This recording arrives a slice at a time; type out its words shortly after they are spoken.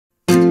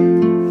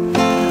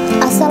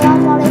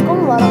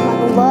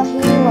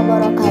warahmatullahi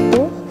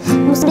wabarakatuh.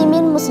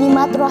 Muslimin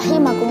muslimat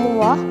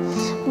rahimakumullah.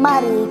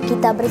 Mari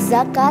kita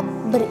berzakat,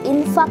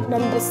 berinfak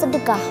dan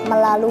bersedekah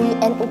melalui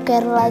NUK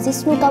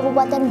Lazisnu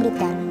Kabupaten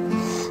Blitar.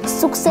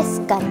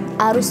 Sukseskan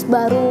arus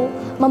baru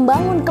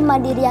membangun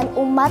kemandirian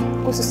umat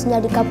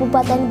khususnya di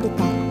Kabupaten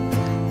Blitar.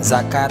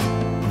 Zakat,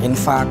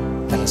 infak,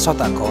 dan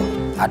sodakoh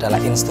adalah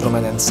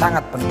instrumen yang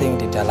sangat penting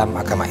di dalam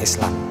agama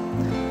Islam.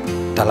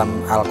 Dalam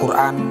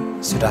Al-Quran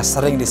sudah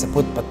sering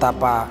disebut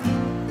betapa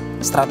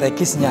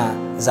strategisnya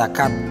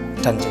zakat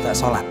dan juga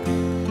sholat,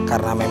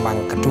 karena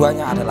memang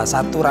keduanya adalah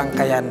satu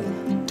rangkaian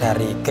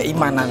dari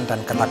keimanan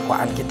dan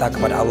ketakwaan kita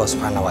kepada Allah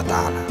Subhanahu wa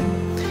Ta'ala.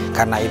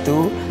 Karena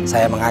itu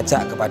saya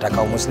mengajak kepada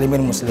kaum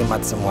muslimin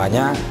muslimat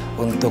semuanya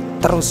untuk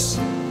terus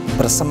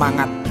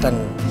bersemangat dan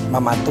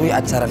mematuhi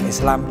ajaran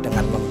Islam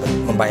dengan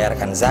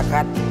membayarkan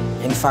zakat,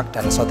 infak,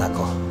 dan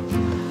sodakoh.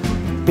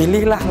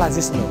 Pilihlah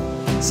Lazisnu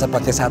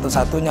sebagai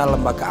satu-satunya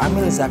lembaga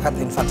amil zakat,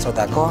 infak,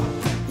 sodakoh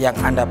yang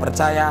Anda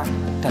percaya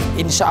dan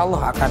insya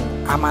Allah akan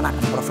amanah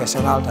dan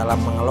profesional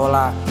dalam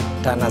mengelola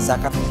dana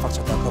zakat,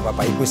 infak, sodakoh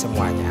Bapak Ibu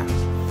semuanya.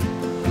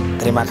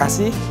 Terima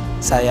kasih.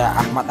 Saya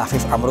Ahmad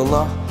Afif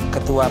Amrullah,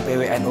 Ketua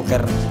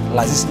PWNUK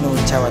Lazisnu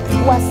Jawa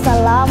Timur.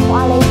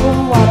 Wassalamualaikum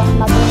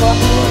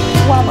warahmatullahi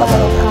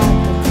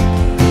wabarakatuh.